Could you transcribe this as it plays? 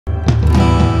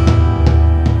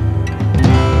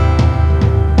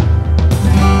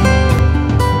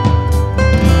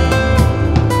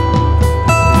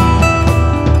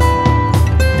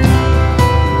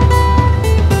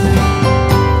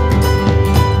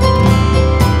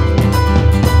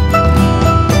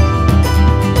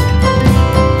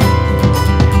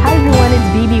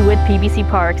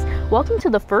Kochi Parks. Welcome to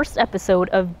the first episode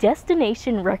of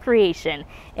Destination Recreation.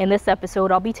 In this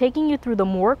episode, I'll be taking you through the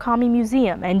Morikami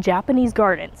Museum and Japanese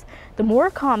gardens. The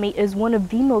Morikami is one of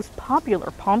the most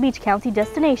popular Palm Beach County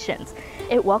destinations.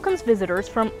 It welcomes visitors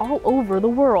from all over the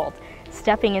world.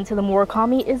 Stepping into the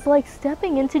Morikami is like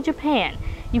stepping into Japan.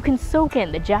 You can soak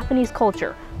in the Japanese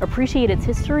culture, appreciate its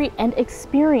history, and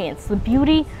experience the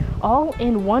beauty all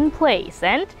in one place.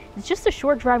 And it's just a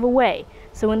short drive away.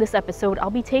 So in this episode, I'll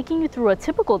be taking you through a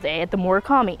typical day at the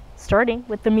Morikami, starting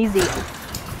with the museum.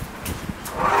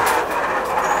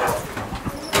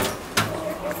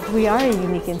 We are a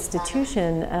unique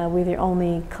institution. We're the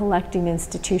only collecting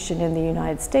institution in the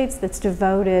United States that's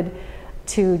devoted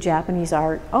to Japanese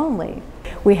art only.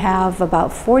 We have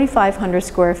about 4,500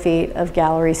 square feet of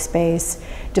gallery space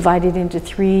divided into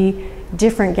three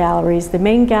different galleries: the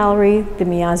main gallery, the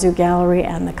Miyazu gallery,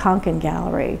 and the Kanken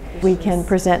gallery. We can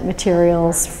present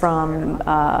materials from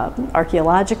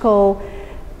archaeological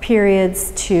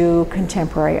periods to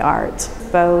contemporary art,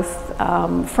 both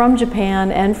from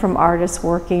Japan and from artists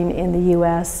working in the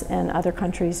US and other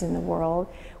countries in the world.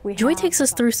 Joy takes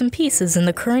us through some pieces in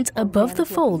the current Above the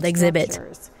Fold exhibit.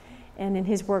 And in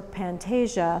his work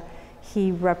Pantasia,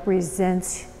 he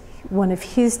represents one of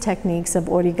his techniques of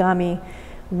origami,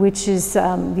 which is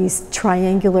these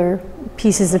triangular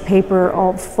pieces of paper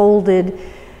all folded,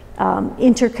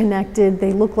 interconnected.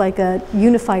 They look like a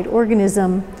unified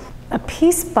organism. A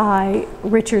piece by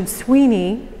Richard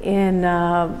Sweeney in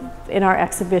our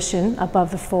exhibition, Above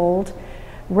the Fold,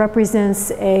 represents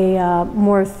a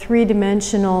more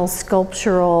three-dimensional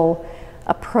sculptural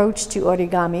approach to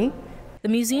origami. The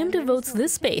museum devotes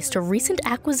this space to recent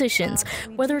acquisitions,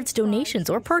 whether it's donations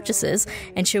or purchases,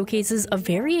 and showcases a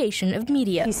variation of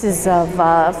media. Pieces of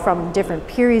from different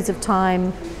periods of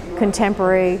time,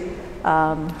 contemporary,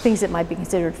 things that might be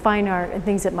considered fine art, and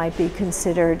things that might be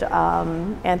considered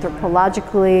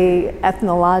anthropologically,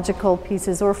 ethnological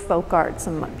pieces, or folk art,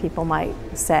 some people might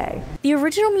say. The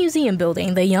original museum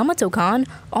building, the Yamato-kan,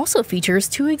 also features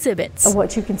two exhibits.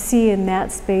 What you can see in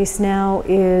that space now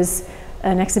is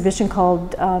an exhibition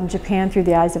called Japan Through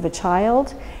the Eyes of a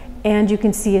Child, and you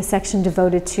can see a section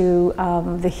devoted to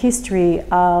the history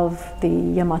of the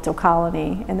Yamato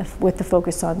colony, and with the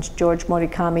focus on George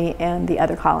Morikami and the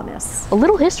other colonists. A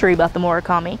little history about the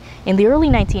Morikami. In the early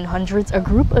 1900s, a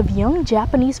group of young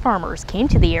Japanese farmers came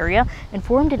to the area and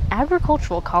formed an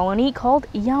agricultural colony called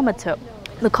Yamato.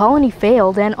 The colony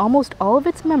failed and almost all of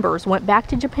its members went back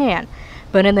to Japan.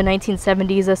 But in the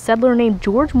 1970s, a settler named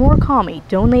George Morikami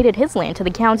donated his land to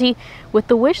the county with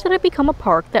the wish that it become a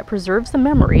park that preserves the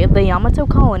memory of the Yamato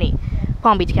colony.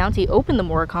 Palm Beach County opened the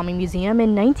Morikami Museum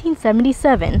in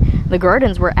 1977. The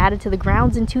gardens were added to the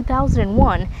grounds in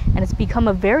 2001, and it's become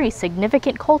a very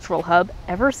significant cultural hub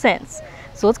ever since.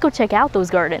 So let's go check out those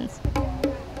gardens.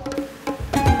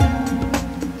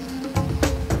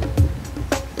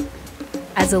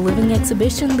 As a living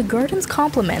exhibition, the gardens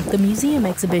complement the museum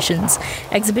exhibitions.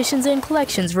 Exhibitions and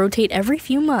collections rotate every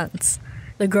few months.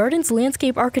 The garden's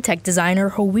landscape architect designer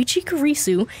Hoichi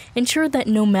Kurisu ensured that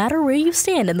no matter where you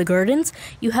stand in the gardens,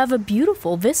 you have a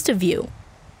beautiful vista view.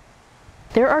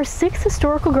 There are 6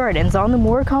 historical gardens on the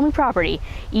Morikami property.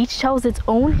 Each tells its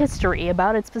own history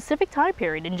about its specific time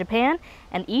period in Japan,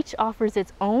 and each offers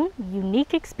its own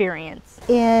unique experience.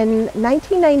 In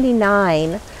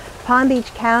 1999, Palm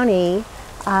Beach County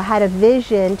had a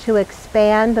vision to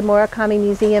expand the Morikami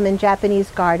Museum and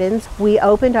Japanese Gardens. We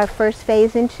opened our first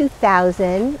phase in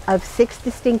 2000 of 6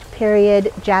 distinct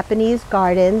period Japanese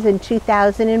gardens. In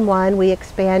 2001, we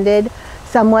expanded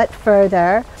somewhat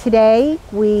further. Today,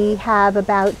 we have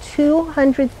about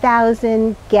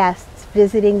 200,000 guests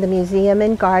visiting the museum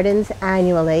and gardens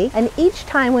annually. And each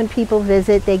time when people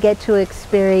visit, they get to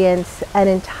experience an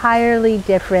entirely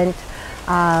different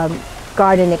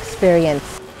garden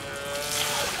experience.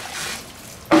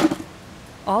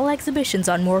 All exhibitions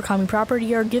on Morikami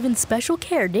property are given special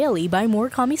care daily by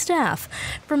Morikami staff,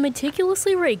 from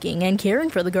meticulously raking and caring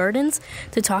for the gardens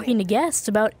to talking to guests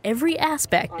about every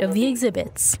aspect of the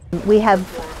exhibits. We have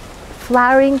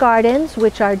flowering gardens,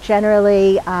 which are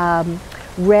generally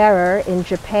rarer in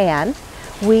Japan.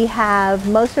 We have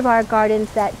most of our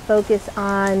gardens that focus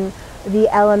on the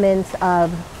elements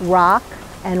of rock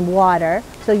and water.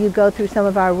 So you go through some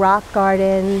of our rock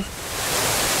gardens,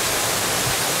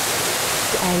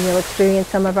 and you'll experience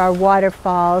some of our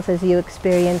waterfalls as you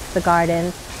experience the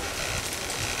gardens.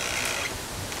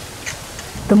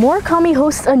 The Morikami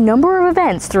hosts a number of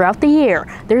events throughout the year.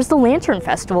 There's the Lantern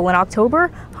Festival in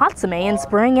October, Hatsume in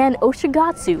spring, and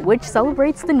Oshigatsu, which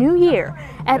celebrates the new year.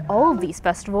 At all of these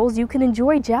festivals, you can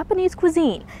enjoy Japanese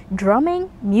cuisine,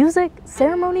 drumming, music,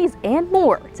 ceremonies, and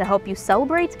more to help you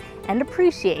celebrate and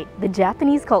appreciate the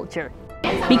Japanese culture.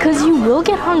 Because you will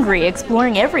get hungry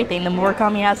exploring everything the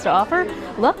Morikami has to offer,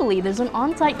 luckily there's an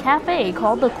on-site cafe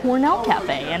called the Cornell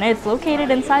Cafe, and it's located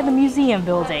inside the museum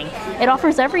building. It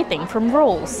offers everything from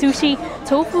rolls, sushi,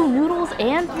 tofu, noodles,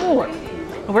 and more.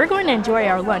 We're going to enjoy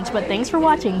our lunch, but thanks for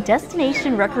watching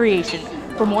Destination Recreation.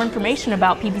 For more information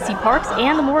about PBC Parks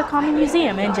and the Morikami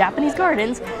Museum and Japanese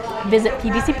Gardens, visit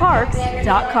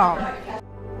pbcparks.com.